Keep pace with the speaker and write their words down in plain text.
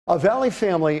A Valley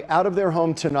family out of their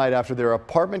home tonight after their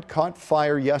apartment caught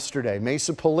fire yesterday.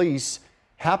 Mesa Police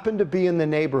happened to be in the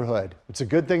neighborhood. It's a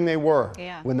good thing they were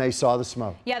when they saw the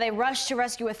smoke. Yeah, they rushed to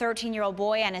rescue a 13-year-old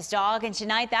boy and his dog, and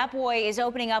tonight that boy is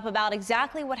opening up about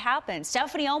exactly what happened.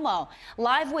 Stephanie Olmo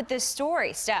live with this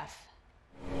story. Steph.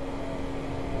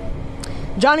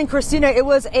 John and Christina, it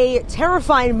was a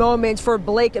terrifying moment for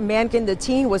Blake Mankin. The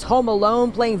teen was home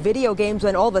alone playing video games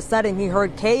when all of a sudden he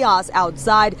heard chaos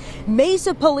outside.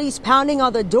 Mesa Police pounding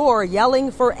on the door,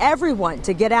 yelling for everyone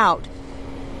to get out.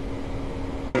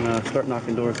 We're going to start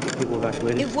knocking doors, get people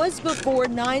evacuated. It was before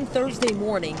 9 Thursday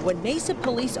morning when Mesa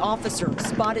Police officers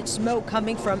spotted smoke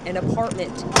coming from an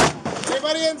apartment.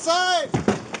 Everybody inside!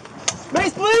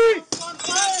 Mesa Police!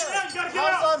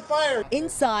 House on fire!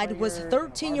 Inside was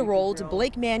 13-year-old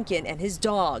Blake Mankin and his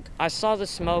dog. I saw the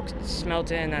smoke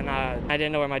smelt in, and I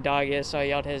didn't know where my dog is, so I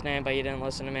yelled his name, but he didn't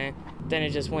listen to me. Then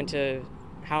it just went to,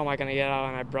 how am I going to get out,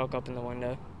 and I broke open the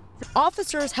window.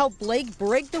 Officers helped Blake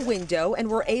break the window and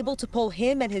were able to pull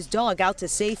him and his dog out to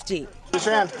safety. Get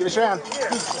your hand, get your hand.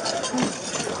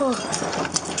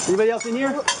 Anybody else in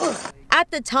here? At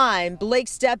the time,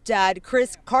 Blake's stepdad,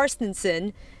 Chris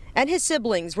Carstensen, and his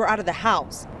siblings were out of the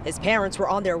house. His parents were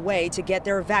on their way to get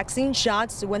their vaccine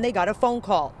shots when they got a phone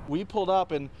call. We pulled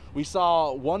up and we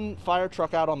saw one fire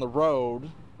truck out on the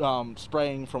road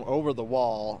spraying from over the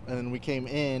wall, and then we came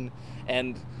in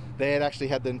and they had actually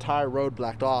had the entire road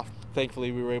blocked off.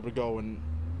 Thankfully, we were able to go and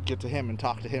get to him and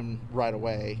talk to him right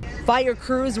away. Fire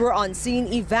crews were on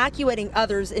scene evacuating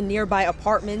others in nearby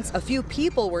apartments. A few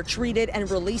people were treated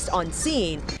and released on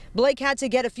scene. Blake had to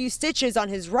get a few stitches on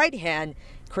his right hand.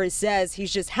 Chris says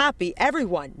he's just happy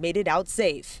everyone made it out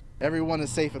safe. Everyone is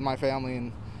safe in my family,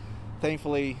 and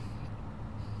thankfully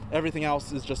everything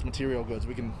else is just material goods.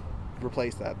 We can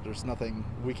replace that. There's nothing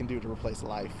we can do to replace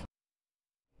life.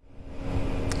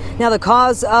 Now, the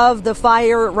cause of the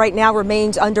fire right now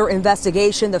remains under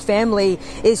investigation. The family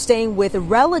is staying with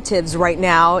relatives right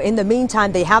now. In the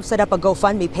meantime, they have set up a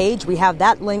GoFundMe page. We have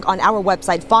that link on our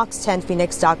website,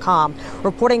 fox10phoenix.com.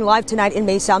 Reporting live tonight in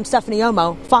Mesa, I'm Stephanie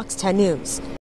Olmo, Fox 10 News.